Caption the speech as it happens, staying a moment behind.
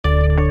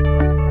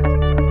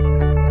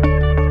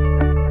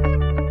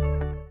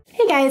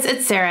guys,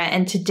 it's Sarah,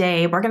 and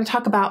today we're going to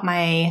talk about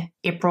my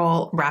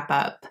April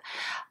wrap-up.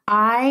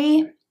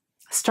 I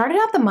started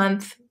out the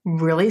month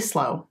really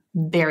slow,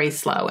 very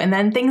slow, and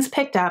then things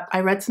picked up.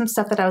 I read some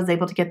stuff that I was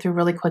able to get through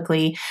really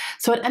quickly,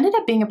 so it ended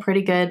up being a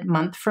pretty good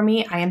month for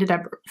me. I ended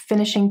up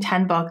finishing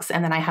 10 books,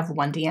 and then I have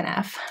one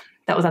DNF.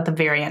 That was at the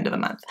very end of the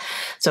month,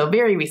 so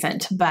very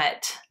recent,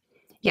 but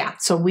yeah,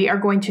 so we are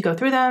going to go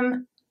through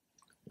them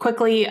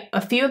quickly.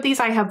 A few of these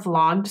I have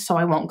vlogged, so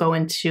I won't go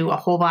into a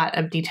whole lot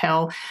of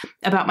detail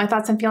about my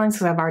thoughts and feelings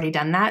because I've already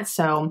done that.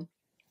 So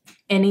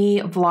any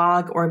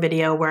vlog or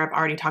video where I've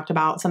already talked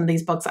about some of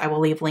these books, I will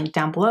leave linked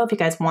down below if you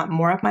guys want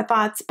more of my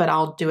thoughts, but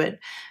I'll do it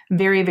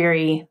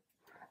very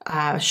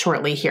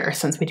shortly here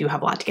since we do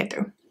have a lot to get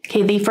through.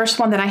 Okay, the first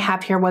one that I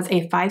have here was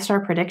a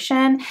 5-star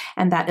prediction,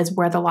 and that is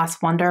Where the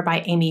Lost Wonder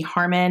by Amy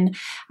Harmon.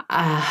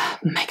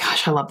 My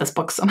gosh, I love this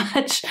book so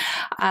much.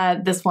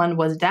 This one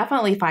was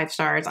definitely 5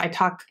 stars. I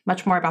talk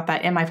much more about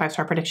that in my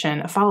 5-star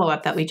prediction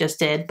follow-up that we just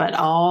did, but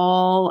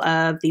all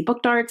of the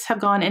book darts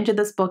have gone into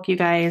this book, you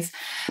guys.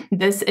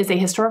 This is a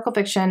historical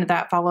fiction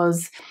that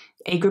follows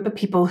a group of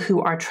people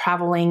who are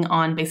traveling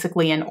on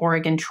basically an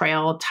Oregon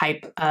Trail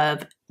type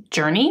of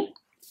journey.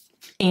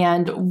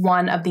 And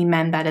one of the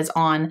men that is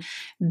on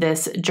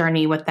this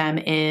journey with them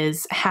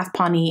is half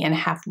Pawnee and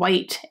half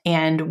white.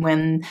 And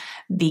when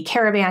the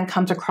caravan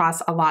comes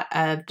across a lot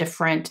of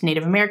different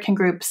Native American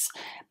groups,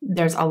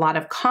 there's a lot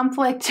of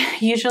conflict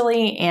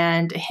usually,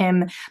 and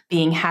him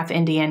being half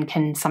Indian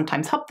can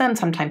sometimes help them,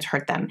 sometimes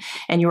hurt them.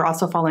 And you're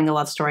also following a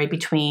love story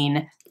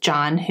between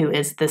John, who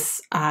is this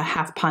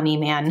half Pawnee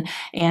man,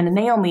 and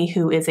Naomi,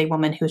 who is a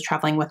woman who is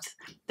traveling with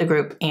the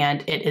group.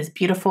 And it is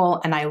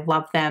beautiful, and I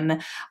love them.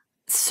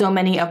 So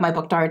many of my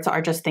book darts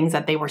are just things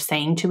that they were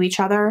saying to each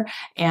other,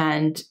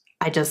 and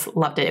I just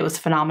loved it. It was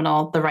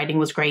phenomenal. The writing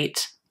was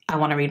great. I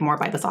want to read more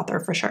by this author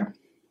for sure.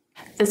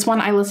 This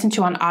one I listened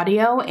to on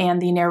audio, and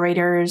the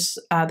narrators,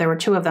 there were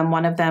 2 of them.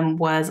 One of them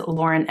was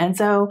Lauren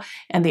Enzo,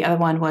 and the other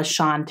one was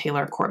Sean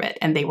Taylor Corbett,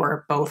 and they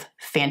were both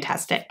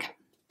fantastic.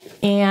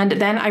 And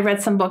then I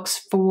read some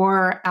books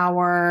for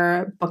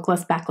our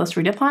Booklist Backlist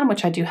Readathon,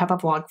 which I do have a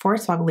vlog for,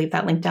 so I will leave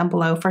that link down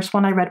below. First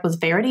one I read was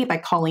Verity by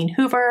Colleen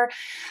Hoover.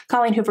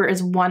 Colleen Hoover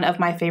is one of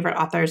my favorite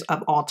authors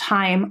of all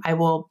time. I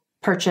will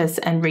purchase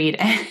and read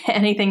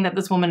anything that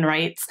this woman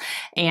writes,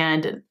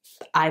 and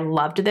I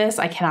loved this.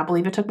 I cannot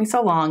believe it took me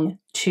so long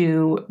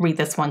to read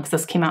this one because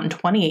this came out in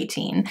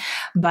 2018.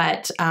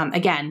 But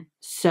again,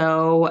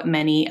 so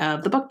many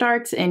of the book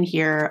darts in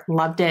here.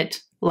 Loved it,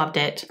 loved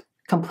it.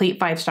 Complete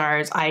 5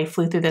 stars. I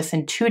flew through this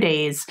in 2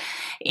 days,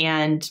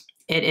 and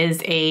it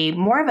is a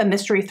more of a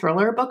mystery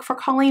thriller book for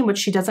Colleen, which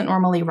she doesn't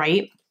normally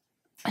write.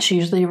 She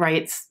usually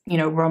writes,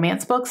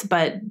 romance books,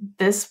 but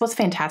this was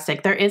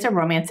fantastic. There is a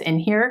romance in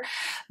here,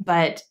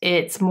 but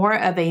it's more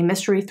of a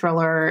mystery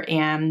thriller,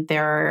 and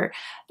there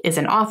is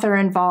an author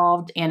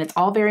involved, and it's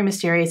all very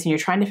mysterious, and you're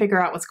trying to figure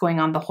out what's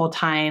going on the whole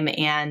time,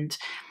 and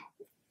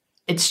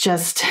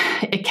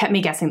it kept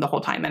me guessing the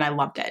whole time, and I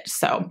loved it.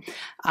 So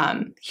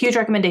huge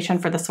recommendation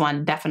for this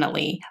one,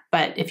 definitely.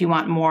 But if you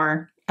want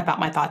more about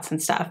my thoughts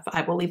and stuff,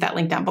 I will leave that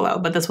link down below.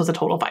 But this was a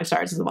total 5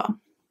 stars as well.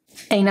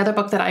 Another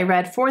book that I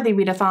read for the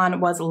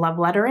readathon was Love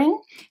Lettering,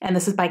 and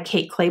this is by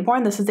Kate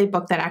Claiborne. This is a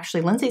book that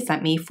actually Lindsay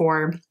sent me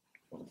for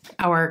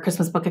our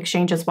Christmas book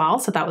exchange as well,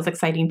 so that was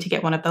exciting to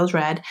get one of those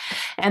read.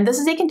 And this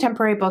is a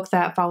contemporary book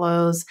that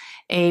follows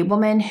a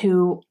woman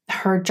who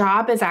her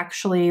job is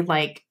actually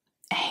like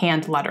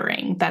hand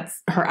lettering.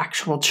 That's her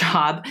actual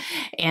job,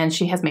 and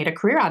she has made a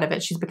career out of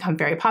it. She's become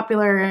very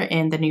popular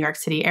in the New York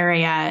City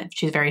area.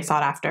 She's very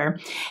sought after,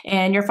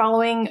 and you're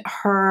following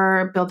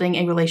her building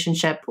a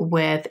relationship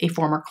with a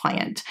former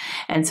client,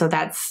 and so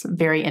that's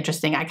very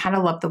interesting. I kind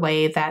of love the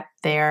way that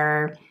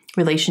their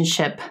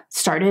relationship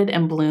started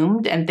and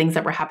bloomed, and things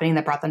that were happening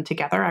that brought them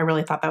together. I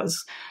really thought that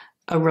was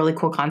a really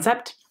cool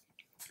concept,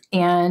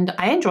 and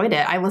I enjoyed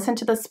it. I listened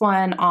to this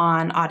one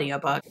on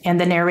audiobook,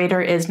 and the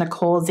narrator is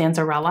Nicole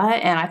Zanzarella,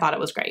 and I thought it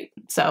was great.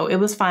 So it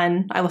was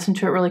fun. I listened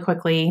to it really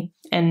quickly,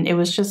 and it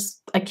was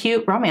just a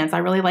cute romance. I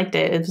really liked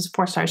it. It was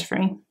 4 stars for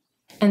me.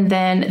 And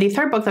then the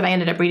third book that I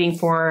ended up reading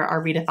for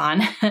our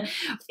readathon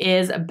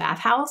is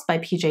Bathhouse by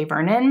PJ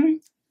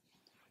Vernon.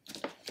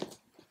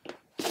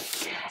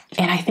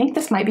 And I think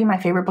this might be my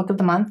favorite book of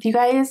the month, you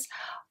guys.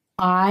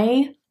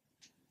 I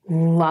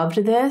loved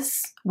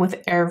this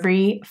with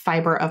every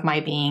fiber of my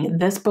being.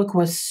 This book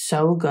was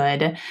so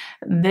good.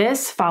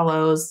 This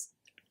follows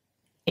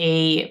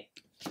a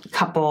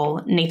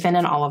couple, Nathan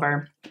and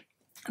Oliver.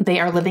 They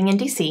are living in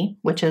DC,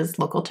 which is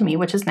local to me,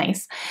 which is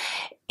nice.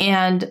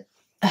 And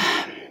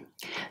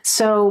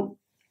so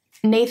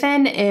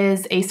Nathan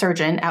is a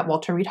surgeon at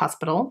Walter Reed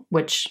Hospital,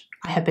 which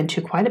I have been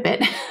to quite a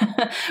bit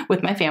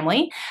with my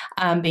family,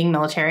 being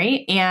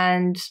military.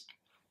 And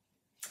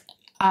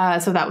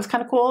so that was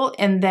kind of cool.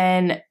 And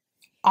then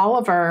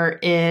Oliver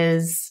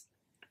is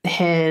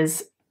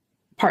his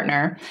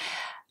partner,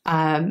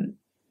 and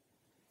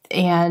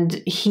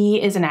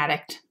he is an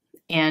addict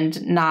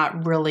and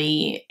not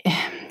really,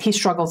 he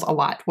struggles a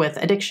lot with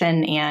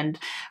addiction and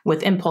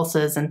with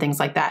impulses and things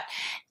like that.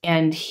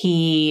 And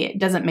he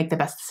doesn't make the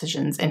best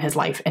decisions in his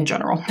life in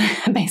general,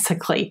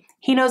 basically.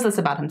 He knows this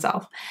about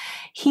himself.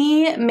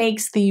 He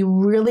makes the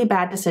really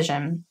bad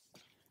decision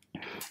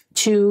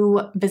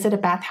to visit a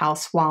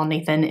bathhouse while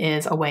Nathan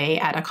is away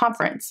at a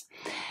conference.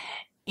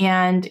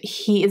 And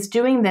he is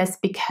doing this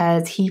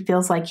because he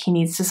feels like he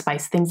needs to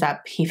spice things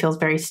up. He feels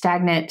very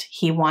stagnant.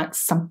 He wants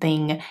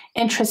something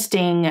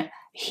interesting.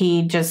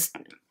 He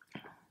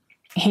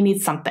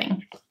needs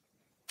something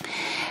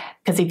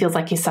because he feels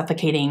like he's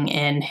suffocating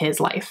in his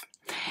life.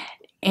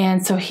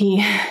 And so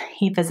he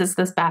visits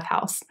this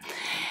bathhouse,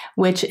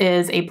 which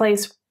is a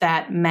place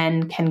that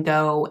men can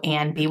go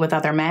and be with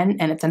other men,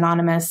 and it's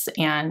anonymous,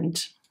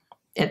 and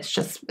it's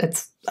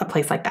a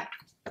place like that.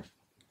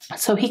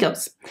 So he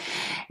goes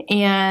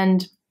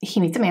and he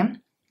meets a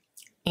man,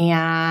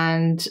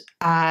 and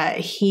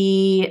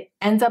he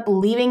ends up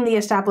leaving the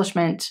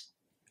establishment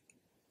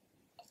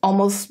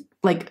almost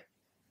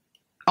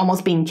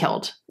being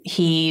killed.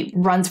 He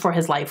runs for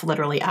his life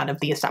literally out of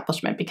the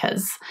establishment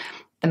because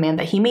the man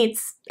that he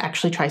meets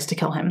actually tries to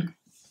kill him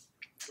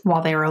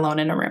while they are alone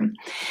in a room.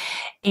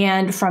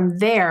 And from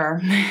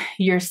there,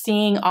 you're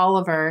seeing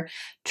Oliver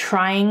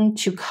trying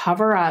to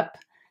cover up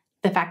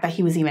the fact that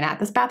he was even at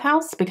this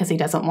bathhouse because he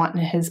doesn't want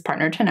his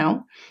partner to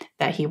know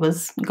that he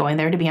was going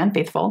there to be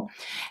unfaithful.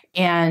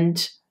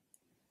 And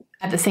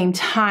at the same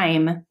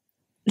time,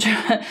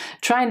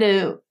 trying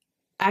to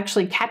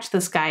actually catch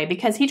this guy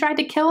because he tried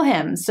to kill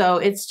him. So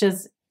it's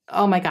just,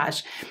 oh my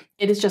gosh,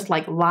 it is just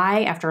like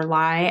lie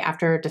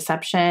after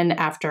deception,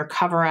 after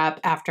cover up,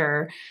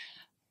 after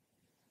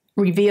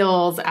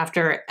reveals,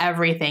 after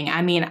everything.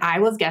 I mean, I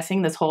was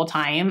guessing this whole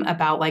time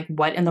about like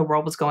what in the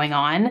world was going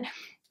on.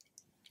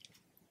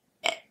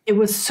 It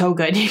was so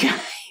good, you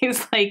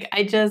guys. Like,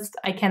 I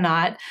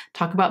cannot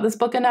talk about this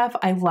book enough.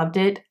 I loved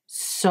it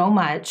so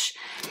much.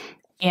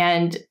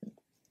 And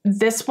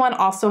this one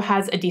also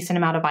has a decent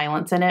amount of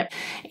violence in it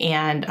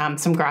and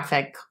some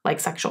graphic, like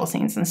sexual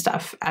scenes and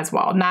stuff as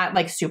well. Not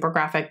like super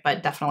graphic,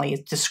 but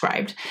definitely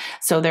described.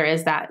 So there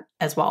is that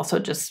as well. So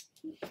just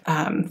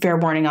fair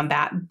warning on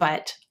that.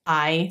 But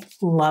I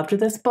loved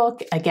this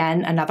book.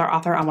 Again, another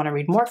author I want to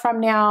read more from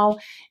now.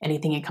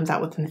 Anything it comes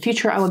out with in the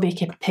future, I will be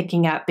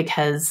picking up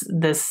because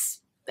this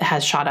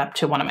has shot up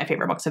to one of my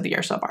favorite books of the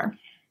year so far.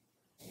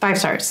 5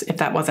 stars, if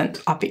that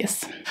wasn't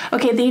obvious.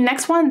 Okay, the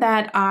next one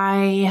that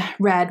I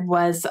read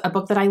was a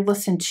book that I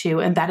listened to,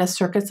 and that is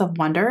Circus of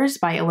Wonders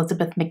by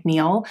Elizabeth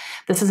McNeil.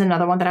 This is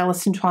another one that I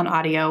listened to on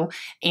audio,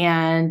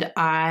 and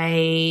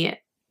I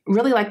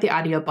really liked the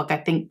audiobook. I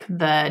think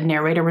the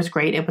narrator was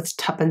great. It was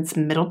Tuppence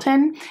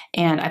Middleton,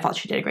 and I thought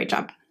she did a great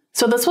job.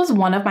 So this was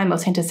one of my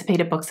most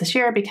anticipated books this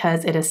year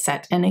because it is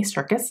set in a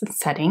circus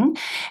setting,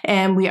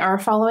 and we are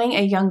following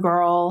a young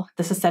girl.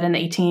 This is set in the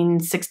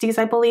 1860s,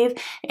 I believe,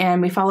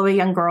 and we follow a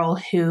young girl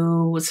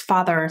whose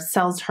father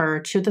sells her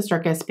to the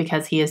circus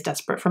because he is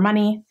desperate for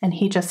money, and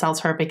he just sells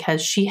her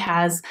because she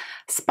has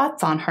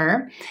spots on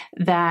her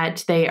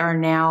that they are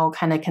now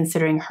kind of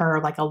considering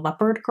her like a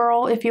leopard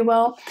girl, if you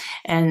will,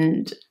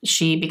 and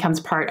she becomes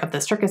part of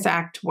the circus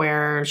act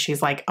where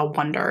she's like a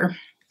wonder.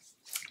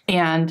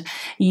 And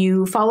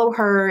you follow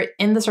her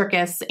in the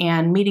circus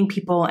and meeting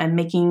people and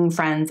making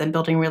friends and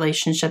building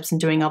relationships and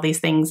doing all these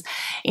things.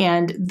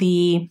 And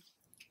the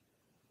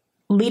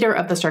leader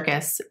of the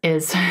circus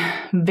is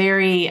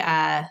very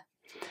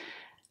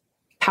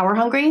power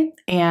hungry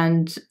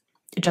and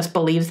just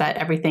believes that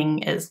everything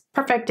is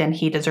perfect and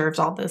he deserves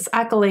all this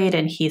accolade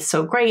and he's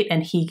so great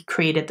and he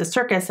created the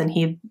circus and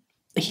he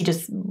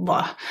just,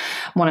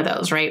 one of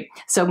those, right?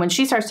 So when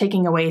she starts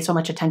taking away so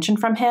much attention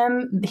from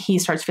him, he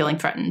starts feeling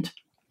threatened.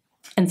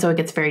 And so it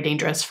gets very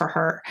dangerous for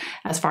her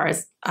as far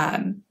as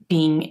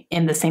being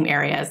in the same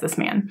area as this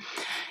man.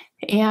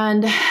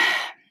 And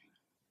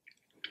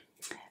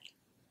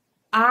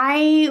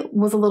I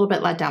was a little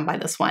bit let down by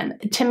this one.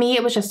 To me,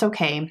 it was just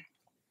okay.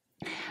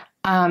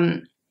 I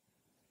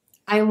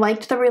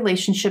liked the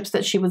relationships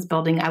that she was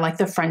building. I liked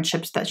the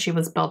friendships that she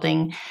was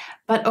building.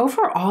 But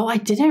overall, I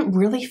didn't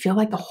really feel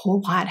like a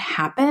whole lot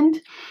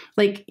happened.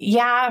 Like,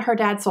 yeah, her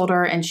dad sold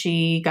her and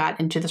she got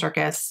into the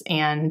circus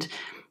and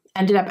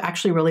ended up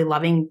actually really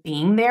loving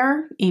being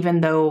there,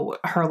 even though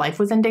her life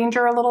was in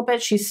danger a little bit.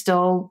 She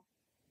still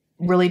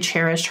really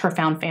cherished her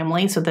found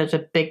family. So there's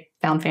a big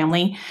found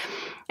family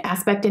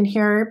aspect in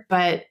here.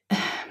 But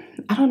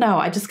I don't know.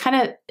 I just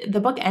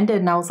the book ended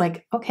and I was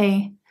like,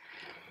 okay.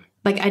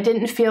 Like, I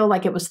didn't feel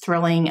like it was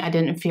thrilling. I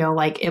didn't feel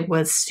like it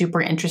was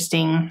super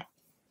interesting.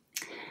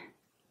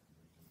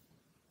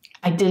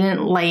 I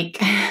didn't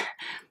like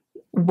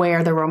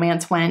where the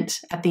romance went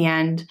at the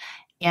end.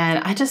 And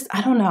I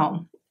don't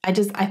know.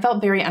 I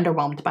felt very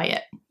underwhelmed by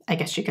it, I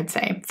guess you could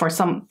say. For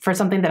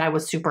something that I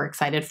was super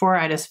excited for,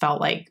 I just felt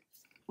like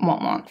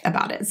won't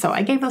about it. So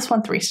I gave this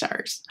one 3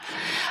 stars.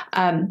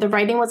 The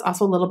writing was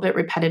also a little bit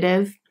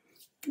repetitive.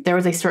 There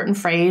was a certain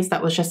phrase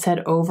that was just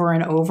said over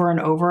and over and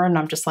over. And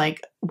I'm just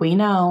like, we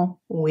know,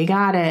 we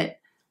got it.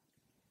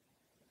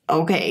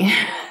 okay.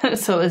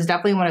 So it was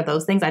definitely one of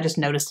those things. I just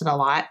noticed it a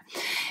lot.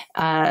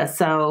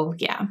 So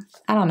yeah,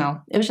 I don't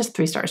know. It was just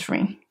 3 stars for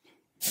me.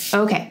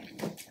 Okay.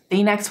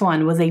 The next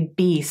one was a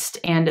beast.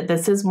 And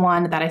this is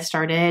one that I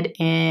started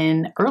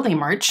in early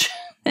March.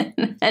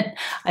 And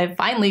I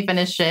finally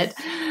finished it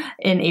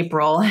in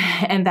April.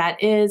 And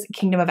that is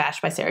Kingdom of Ash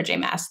by Sarah J.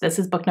 Maas. This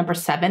is book number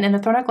 7 in the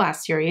Throne of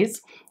Glass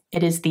series.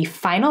 It is the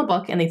final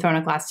book in the Throne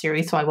of Glass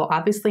series. So I will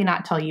obviously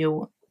not tell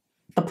you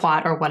the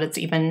plot or what it's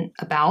even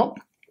about,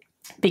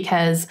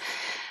 because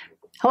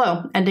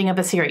hello, ending of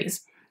a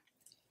series.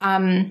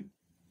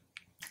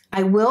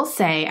 I will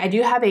say I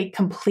do have a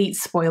complete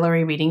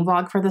spoilery reading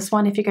vlog for this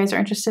one if you guys are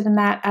interested in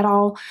that at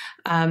all.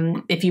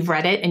 If you've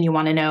read it and you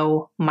want to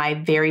know my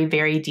very,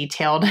 very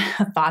detailed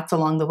thoughts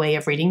along the way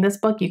of reading this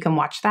book, you can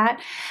watch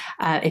that.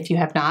 If you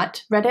have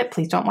not read it,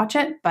 please don't watch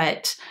it.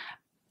 But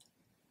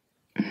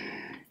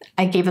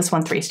I gave this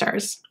one 3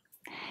 stars.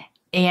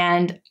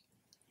 And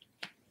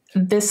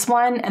this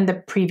one and the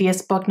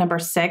previous book, number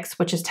 6,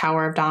 which is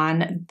Tower of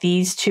Dawn,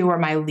 these 2 are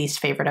my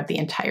least favorite of the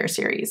entire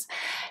series.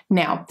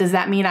 Now, does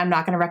that mean I'm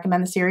not going to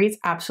recommend the series?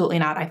 Absolutely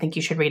not. I think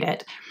you should read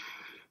it.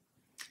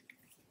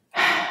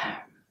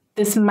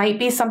 This might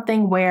be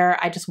something where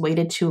I just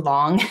waited too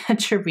long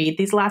to read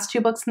these last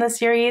 2 books in the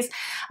series.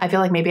 I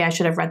feel like maybe I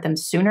should have read them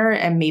sooner,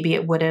 and maybe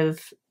it would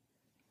have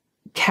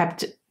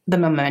kept the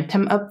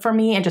momentum up for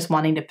me and just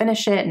wanting to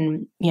finish it.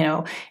 And, you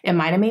know, it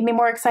might have made me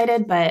more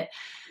excited, but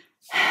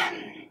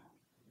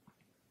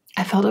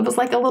I felt it was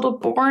like a little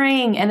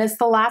boring, and it's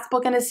the last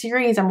book in a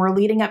series and we're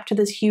leading up to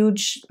this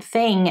huge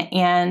thing.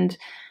 And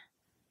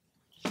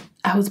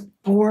I was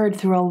bored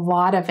through a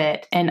lot of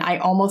it, and I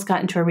almost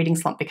got into a reading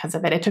slump because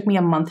of it. It took me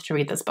a month to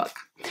read this book.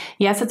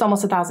 Yes, it's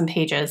almost 1,000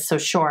 pages, so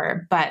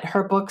sure, but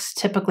her books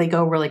typically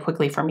go really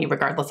quickly for me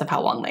regardless of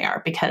how long they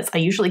are, because I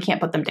usually can't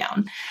put them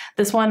down.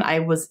 This one, I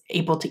was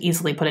able to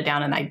easily put it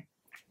down, and I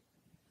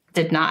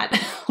did not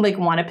like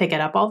want to pick it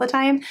up all the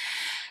time.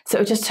 So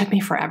it just took me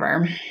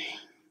forever.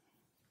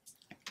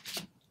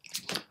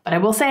 But I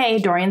will say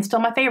Dorian's still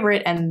my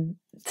favorite, and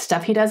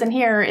stuff he does in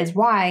here is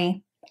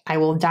why I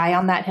will die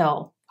on that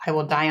hill. I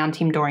will die on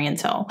Team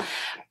Dorian's hill.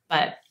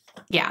 But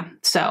yeah,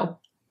 so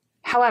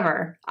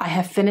however, I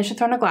have finished the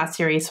Throne of Glass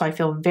series, so I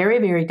feel very,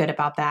 very good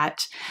about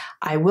that.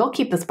 I will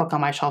keep this book on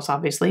my shelves,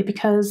 obviously,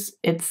 because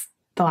it's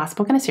the last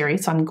book in a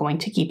series, so I'm going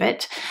to keep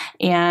it.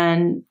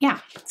 And yeah,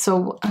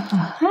 so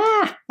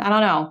I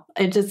don't know.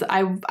 It just,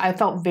 I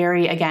felt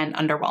very, again,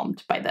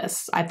 underwhelmed by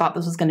this. I thought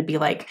this was going to be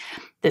like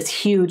this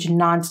huge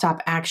nonstop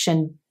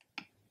action,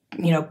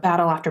 you know,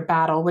 battle after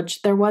battle,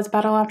 which there was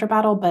battle after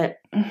battle, but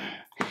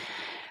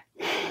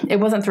it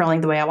wasn't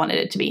thrilling the way I wanted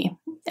it to be.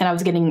 And I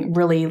was getting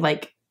really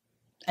like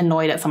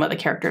annoyed at some of the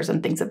characters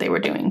and things that they were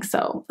doing.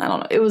 So I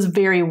don't know. It was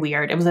very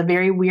weird. It was a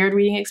very weird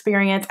reading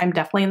experience. I'm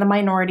definitely in the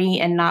minority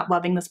and not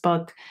loving this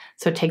book.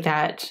 So take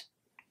that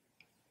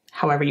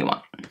however you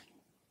want.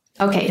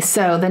 Okay,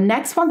 so the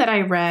next one that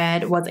I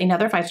read was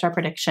another 5-star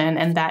prediction,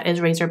 and that is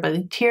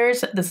Razorblade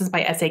Tears. This is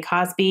by S.A.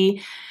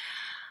 Cosby.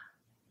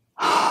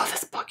 Oh,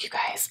 this book, you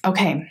guys.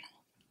 Okay.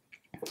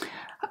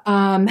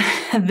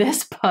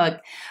 This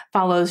book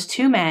follows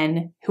 2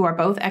 men who are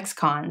both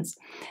ex-cons.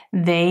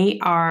 They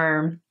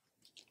are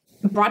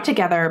brought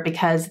together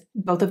because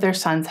both of their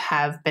sons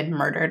have been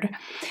murdered,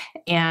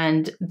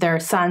 and their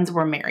sons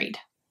were married.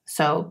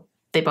 So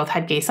they both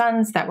had gay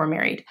sons that were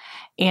married,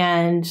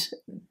 and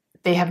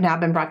they have now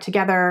been brought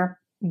together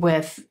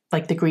with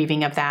like the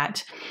grieving of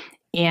that.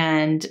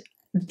 And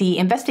the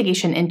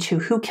investigation into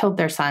who killed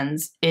their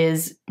sons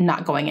is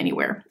not going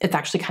anywhere. It's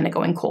actually kind of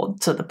going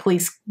cold. So the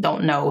police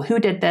don't know who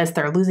did this.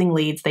 They're losing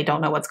leads. They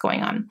don't know what's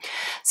going on.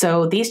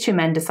 So these 2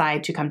 men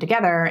decide to come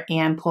together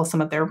and pull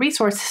some of their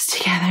resources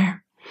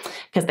together,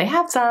 because they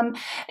have some,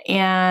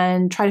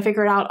 and try to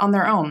figure it out on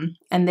their own.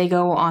 And they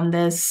go on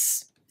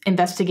this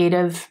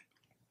investigative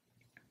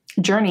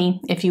journey,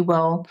 if you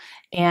will,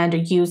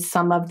 and use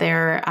some of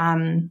their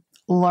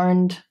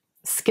learned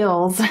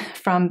skills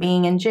from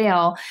being in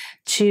jail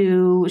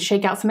to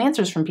shake out some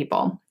answers from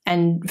people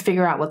and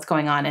figure out what's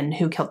going on and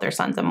who killed their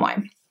sons and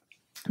why.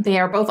 They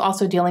are both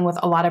also dealing with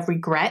a lot of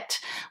regret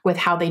with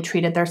how they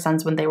treated their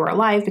sons when they were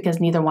alive, because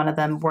neither one of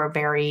them were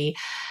very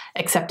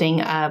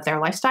accepting of their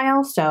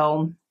lifestyle.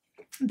 So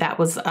that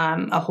was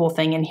a whole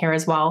thing in here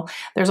as well.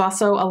 There's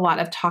also a lot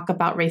of talk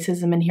about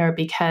racism in here,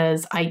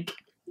 because Ike,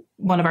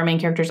 one of our main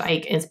characters,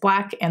 Ike, is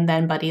Black, and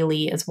then Buddy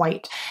Lee is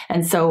white.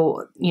 And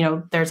so, you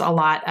know, there's a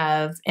lot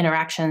of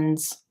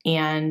interactions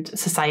and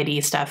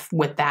society stuff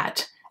with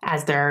that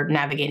as they're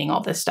navigating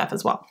all this stuff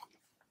as well.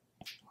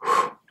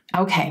 Whew.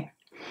 Okay.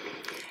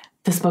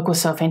 This book was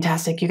so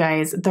fantastic, you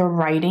guys. The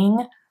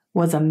writing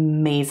was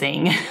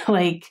amazing.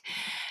 Like,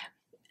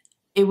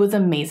 it was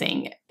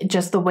amazing.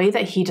 Just the way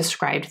that he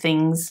described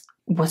things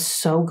was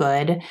so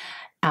good.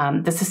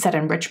 This is set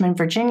in Richmond,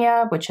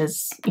 Virginia, which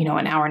is, you know,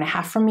 an hour and a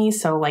half from me.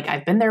 So like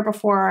I've been there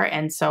before.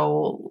 And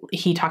so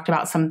he talked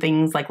about some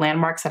things like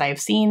landmarks that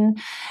I've seen,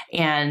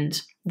 and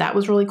that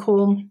was really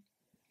cool.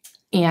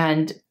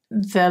 And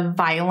the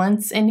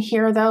violence in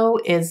here though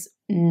is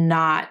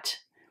not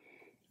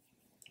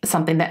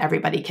something that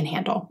everybody can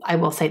handle. I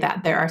will say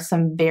that there are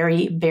some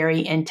very,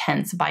 very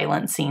intense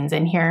violent scenes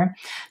in here.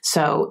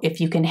 So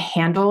if you can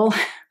handle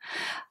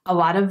a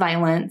lot of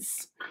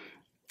violence,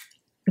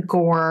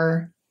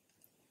 gore,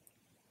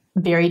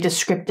 very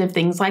descriptive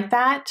things like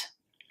that,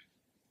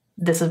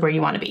 this is where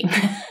you want to be.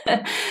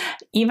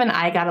 Even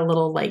I got a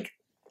little like,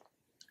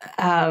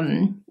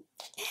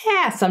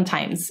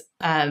 sometimes,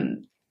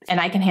 and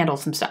I can handle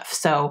some stuff.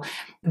 So,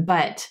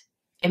 but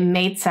it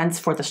made sense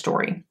for the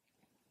story.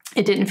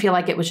 It didn't feel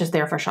like it was just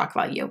there for shock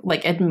value.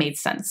 Like it made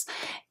sense.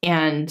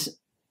 And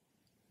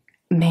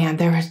man,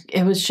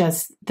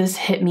 this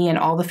hit me in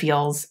all the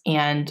feels,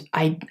 and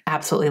I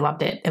absolutely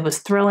loved it. It was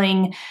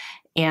thrilling,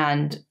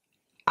 and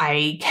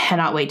I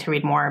cannot wait to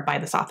read more by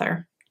this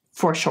author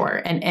for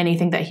sure. And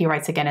anything that he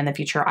writes again in the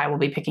future, I will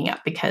be picking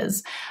up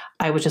because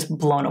I was just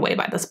blown away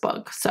by this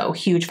book. So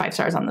huge 5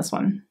 stars on this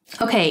one.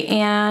 Okay.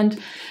 And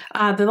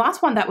the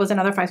last one that was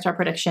another 5-star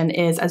prediction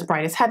is As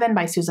Bright as Heaven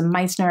by Susan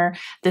Meissner.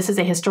 This is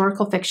a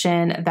historical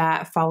fiction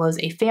that follows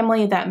a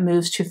family that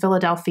moves to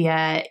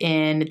Philadelphia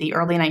in the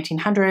early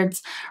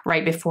 1900s,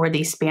 right before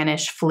the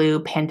Spanish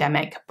flu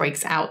pandemic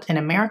breaks out in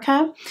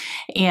America.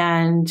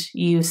 And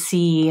you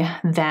see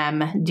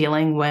them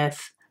dealing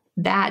with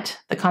that,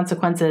 the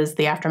consequences,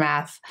 the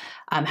aftermath,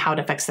 how it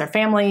affects their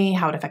family,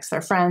 how it affects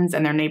their friends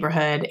and their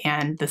neighborhood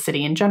and the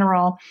city in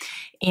general.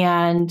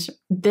 And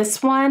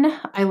this one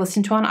I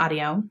listened to on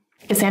audio.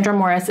 Cassandra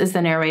Morris is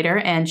the narrator,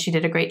 and she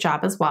did a great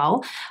job as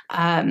well.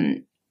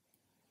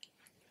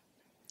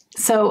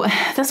 So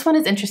this one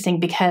is interesting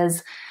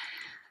because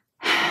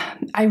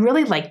I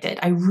really liked it.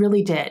 I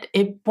really did.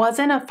 It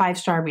wasn't a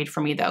 5-star read for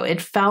me, though. It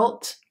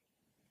felt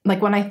like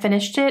when I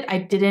finished it, I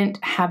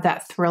didn't have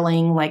that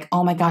thrilling, like,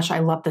 oh my gosh, I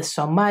love this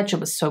so much.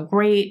 It was so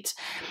great.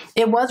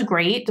 It was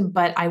great,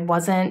 but I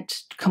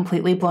wasn't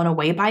completely blown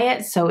away by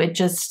it. So it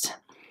just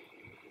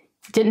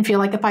didn't feel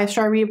like a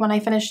 5-star read when I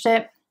finished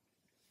it.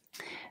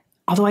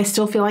 Although I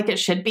still feel like it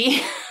should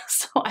be.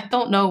 So I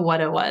don't know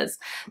what it was.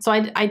 So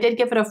I did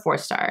give it a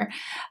 4-star,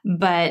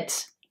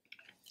 but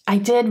I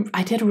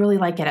did really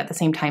like it at the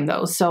same time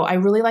though. So I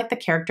really like the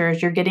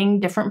characters. You're getting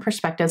different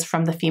perspectives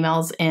from the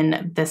females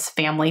in this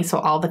family. So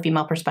all the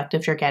female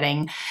perspectives you're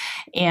getting,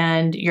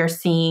 and you're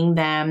seeing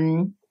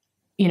them,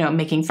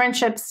 making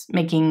friendships,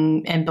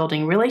 making and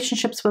building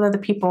relationships with other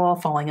people,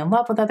 falling in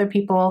love with other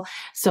people.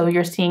 So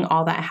you're seeing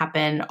all that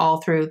happen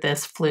all through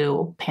this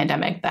flu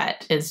pandemic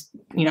that is,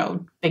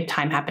 big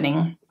time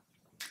happening.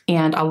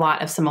 And a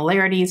lot of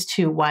similarities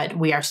to what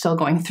we are still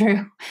going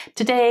through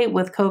today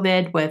with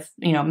COVID, with,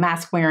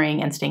 mask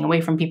wearing and staying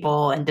away from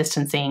people and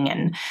distancing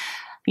and,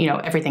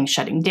 everything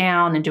shutting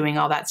down and doing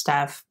all that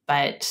stuff.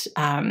 But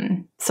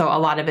so a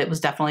lot of it was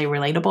definitely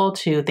relatable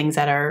to things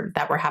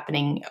that were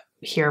happening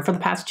here for the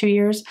past 2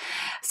 years.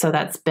 So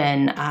that's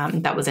been,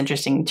 that was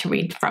interesting to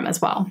read from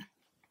as well.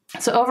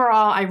 So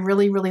overall, I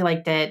really, really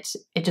liked it.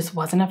 It just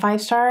wasn't a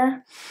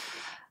 5-star,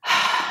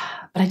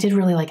 but I did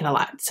really like it a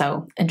lot.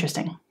 So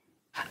interesting.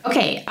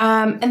 Okay,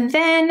 and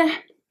then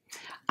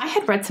I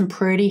had read some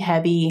pretty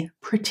heavy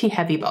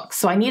books.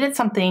 So I needed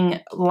something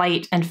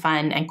light and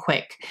fun and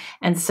quick.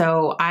 And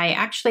so I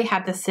actually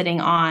had this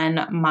sitting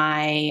on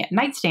my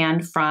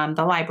nightstand from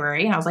the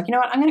library. And I was like, you know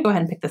what, I'm going to go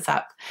ahead and pick this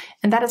up.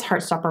 And that is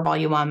Heartstopper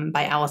Volume 1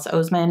 by Alice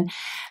Oseman.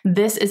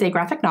 This is a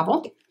graphic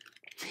novel.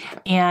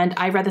 And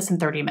I read this in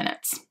 30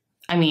 minutes.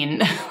 I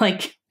mean,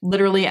 like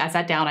literally I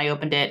sat down, I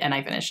opened it, and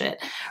I finished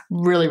it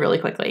really, really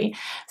quickly.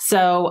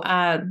 So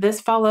this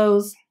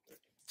follows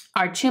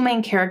our 2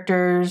 main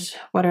characters.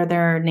 What are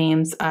their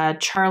names?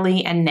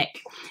 Charlie and Nick.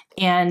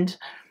 And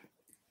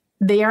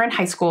they are in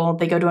high school.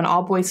 They go to an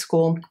all-boys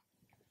school.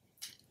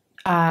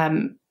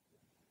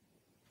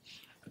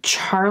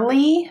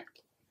 Charlie,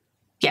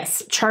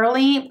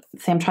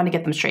 see, I'm trying to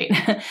get them straight.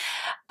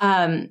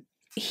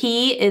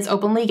 He is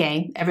openly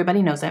gay.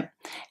 Everybody knows it.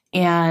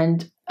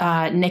 And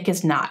Nick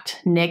is not.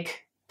 Nick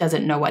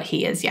doesn't know what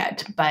he is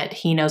yet, but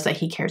he knows that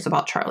he cares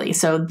about Charlie.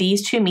 So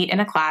these 2 meet in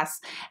a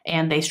class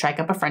and they strike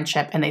up a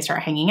friendship and they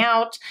start hanging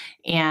out,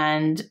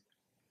 and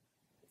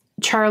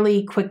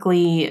Charlie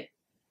quickly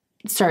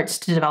starts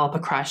to develop a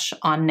crush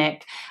on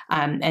Nick.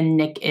 And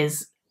Nick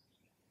is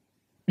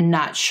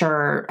not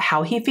sure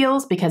how he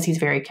feels because he's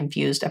very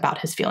confused about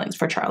his feelings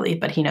for Charlie,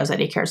 but he knows that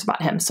he cares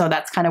about him. So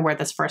that's kind of where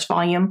this first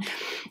volume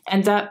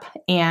ends up.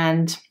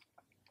 And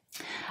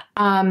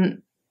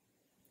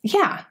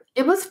yeah,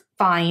 it was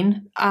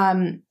fine.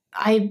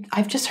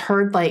 I've just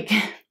heard like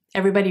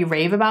everybody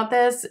rave about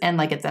this and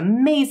like it's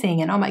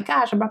amazing and oh my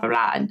gosh and blah blah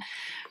blah. And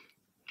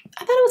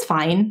I thought it was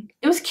fine.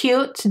 It was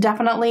cute,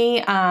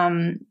 definitely.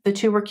 The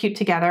 2 were cute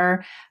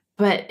together,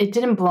 but it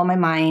didn't blow my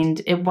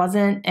mind. It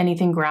wasn't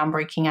anything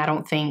groundbreaking, I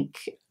don't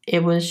think.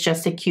 It was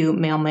just a cute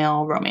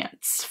male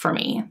romance for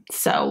me.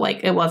 So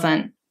like it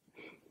wasn't.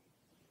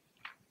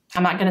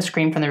 I'm not going to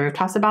scream from the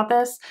rooftops about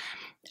this.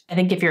 I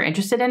think if you're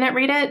interested in it,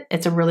 read it.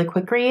 It's a really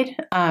quick read.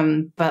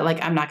 But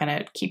like, I'm not going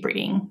to keep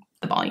reading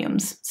the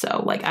volumes.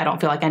 So like, I don't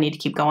feel like I need to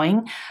keep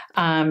going.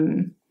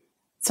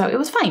 So it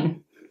was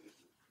fine.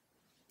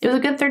 It was a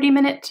good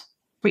 30-minute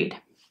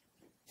read.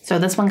 So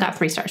this one got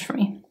 3 stars for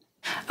me.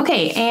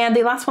 Okay, and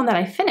the last one that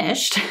I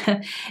finished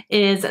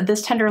is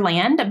This Tender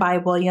Land by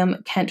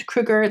William Kent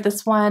Kruger.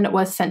 This one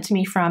was sent to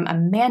me from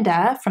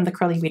Amanda from the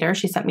Curly Reader.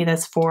 She sent me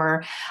this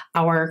for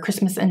our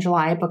Christmas in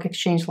July book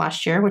exchange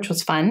last year, which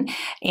was fun.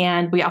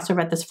 And we also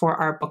read this for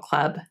our book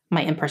club,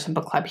 my in-person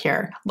book club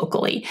here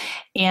locally.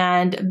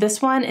 And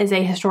this one is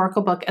a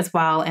historical book as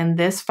well. And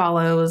this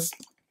follows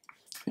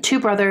two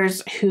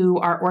brothers who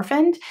are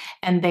orphaned,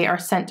 and they are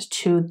sent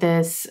to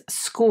this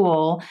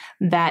school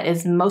that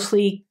is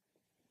mostly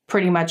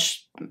pretty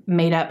much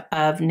made up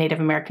of Native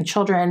American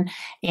children,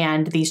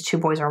 and these two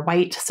boys are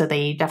white, so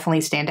they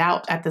definitely stand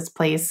out at this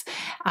place.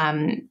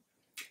 And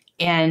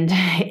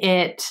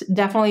it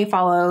definitely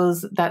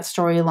follows that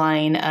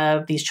storyline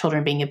of these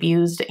children being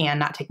abused and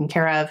not taken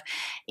care of,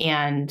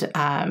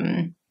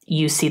 and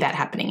you see that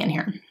happening in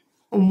here.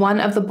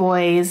 One of the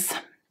boys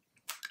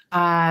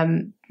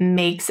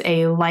makes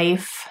a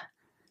life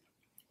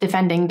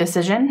defending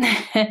decision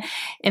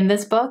in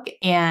this book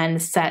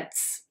and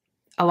sets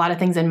a lot of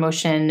things in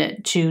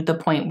motion to the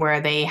point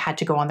where they had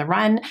to go on the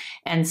run.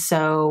 And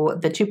so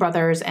the two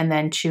brothers and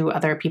then two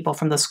other people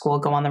from the school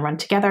go on the run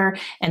together.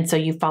 And so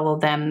you follow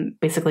them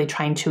basically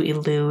trying to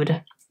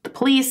elude the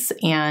police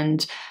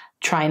and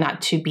try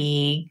not to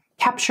be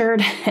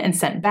captured and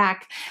sent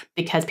back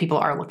because people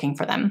are looking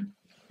for them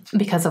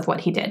because of what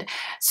he did.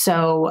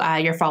 So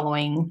you're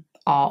following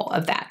all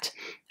of that.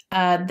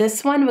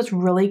 This one was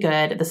really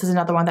good. This is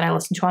another one that I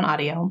listened to on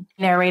audio.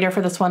 Narrator for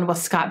this one was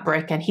Scott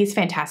Brick, and he's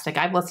fantastic.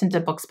 I've listened to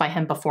books by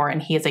him before,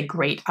 and he is a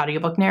great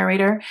audiobook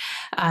narrator.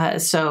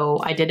 So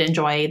I did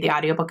enjoy the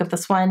audiobook of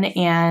this one,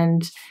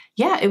 and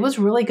yeah, it was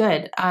really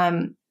good.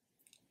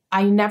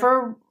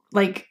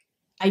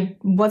 I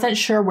wasn't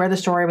sure where the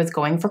story was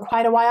going for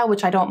quite a while,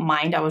 which I don't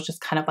mind. I was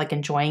just kind of like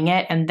enjoying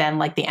it. And then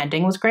like the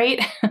ending was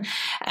great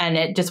and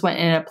it just went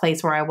in a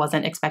place where I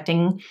wasn't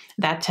expecting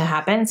that to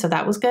happen. So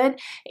that was good.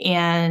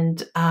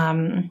 And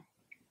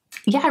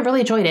yeah, I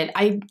really enjoyed it.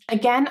 I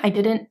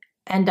didn't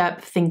end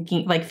up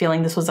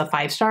feeling this was a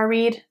 5-star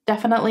read.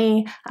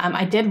 Definitely.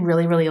 I did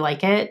really, really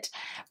like it,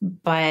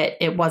 but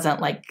it wasn't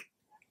like,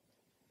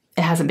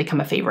 it hasn't become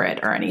a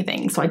favorite or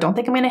anything. So I don't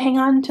think I'm going to hang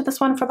on to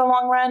this one for the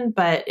long run,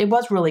 but it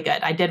was really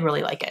good. I did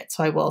really like it.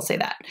 So I will say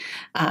that.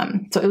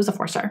 So it was a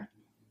 4-star.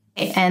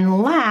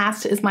 And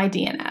last is my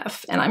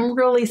DNF. And I'm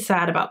really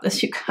sad about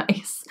this, you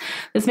guys.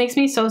 This makes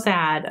me so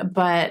sad,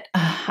 but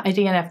I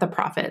DNF The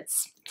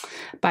Prophets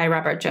by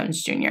Robert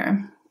Jones Jr.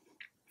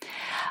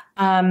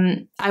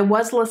 I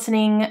was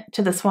listening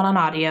to this one on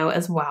audio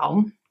as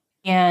well.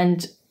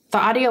 And the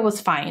audio was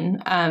fine.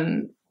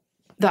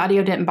 The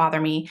audio didn't bother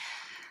me.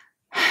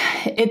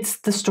 It's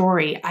the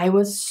story. I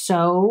was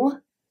so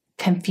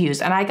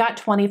confused, and I got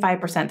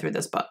 25% through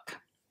this book.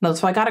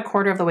 So I got a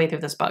quarter of the way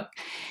through this book,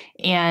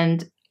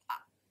 and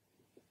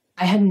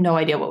I had no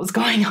idea what was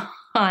going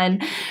on.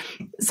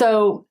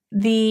 So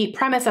the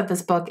premise of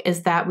this book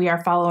is that we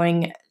are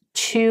following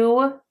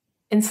two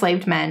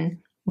enslaved men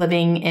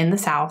living in the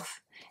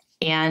South,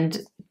 and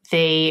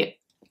they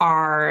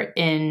are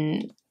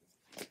in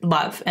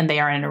love and they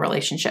are in a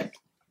relationship.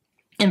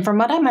 And from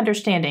what I'm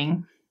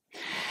understanding,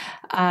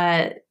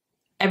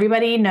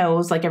 everybody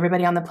knows, like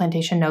everybody on the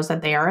plantation knows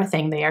that they are a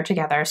thing, they are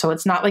together. So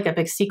it's not like a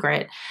big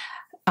secret.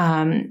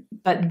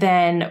 But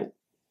then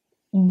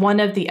one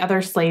of the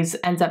other slaves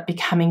ends up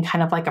becoming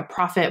kind of like a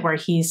prophet where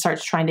he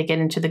starts trying to get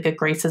into the good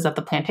graces of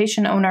the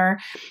plantation owner,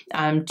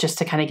 just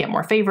to kind of get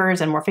more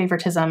favors and more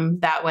favoritism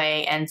that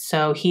way. And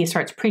so he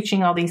starts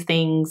preaching all these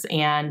things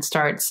and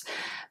starts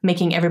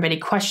making everybody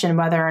question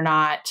whether or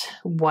not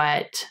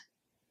what,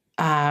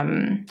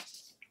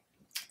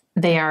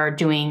 they are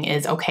doing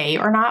is okay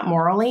or not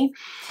morally.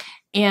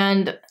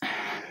 And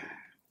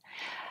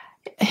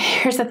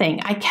here's the thing.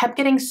 I kept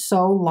getting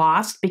so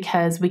lost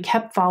because we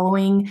kept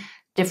following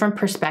different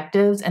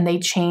perspectives and they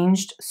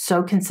changed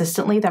so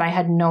consistently that I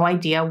had no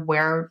idea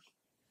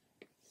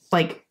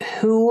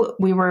who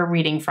we were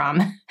reading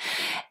from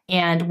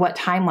and what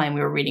timeline we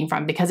were reading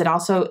from, because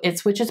it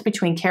switches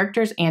between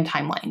characters and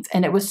timelines.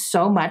 And it was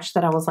so much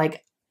that I was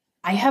like,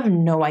 I have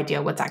no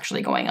idea what's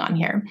actually going on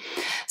here.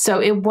 So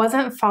it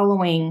wasn't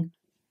following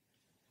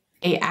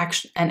an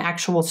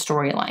actual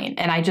storyline.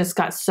 And I just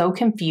got so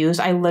confused.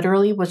 I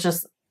literally was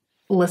just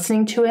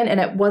listening to it,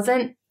 and it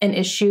wasn't an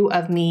issue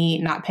of me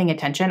not paying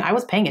attention. I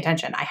was paying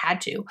attention. I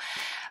had to.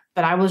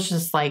 But I was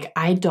just like,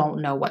 I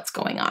don't know what's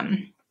going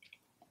on.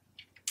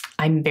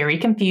 I'm very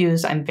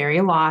confused. I'm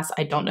very lost.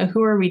 I don't know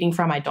who we're reading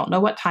from. I don't know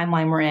what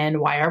timeline we're in.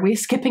 Why are we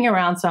skipping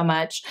around so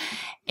much?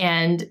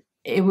 And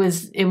it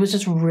was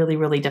just really,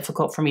 really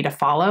difficult for me to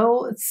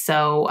follow.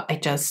 So I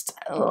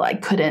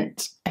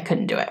couldn't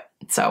do it.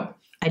 So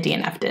I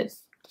DNF'd it.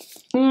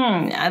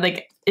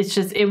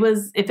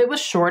 If it was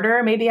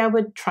shorter, maybe I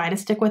would try to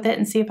stick with it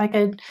and see if I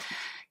could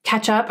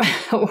catch up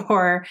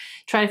or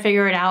try to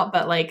figure it out.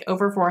 But like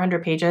over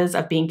 400 pages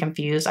of being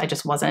confused, I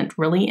just wasn't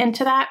really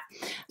into that.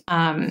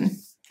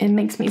 It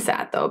makes me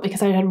sad though,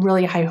 because I had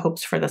really high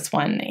hopes for this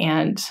one.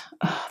 And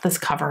this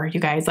cover,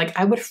 you guys, like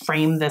I would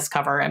frame this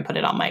cover and put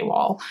it on my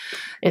wall.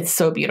 It's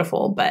so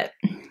beautiful, but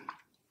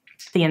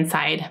the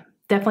inside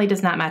definitely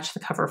does not match the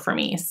cover for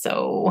me.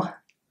 So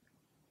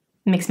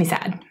it makes me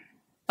sad.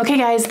 Okay,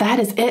 guys, that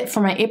is it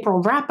for my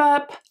April wrap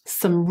up.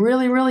 Some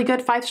really, really good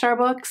 5-star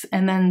books,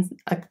 and then,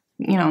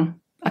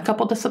 a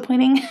couple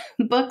disappointing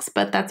books,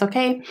 but that's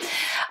okay.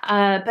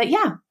 But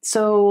yeah,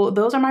 so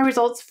those are my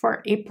results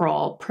for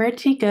April.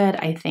 Pretty good,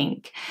 I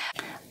think.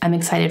 I'm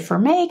excited for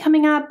May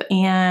coming up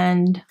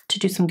and to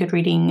do some good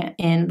reading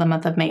in the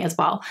month of May as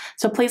well.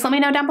 So please let me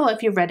know down below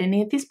if you've read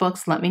any of these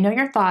books. Let me know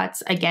your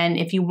thoughts. Again,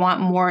 if you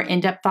want more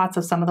in-depth thoughts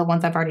of some of the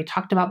ones I've already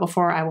talked about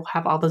before, I will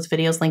have all those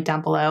videos linked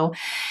down below.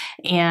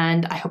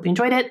 And I hope you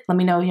enjoyed it. Let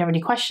me know if you have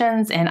any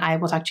questions, and I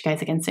will talk to you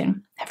guys again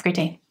soon. Have a great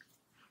day.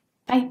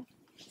 Bye.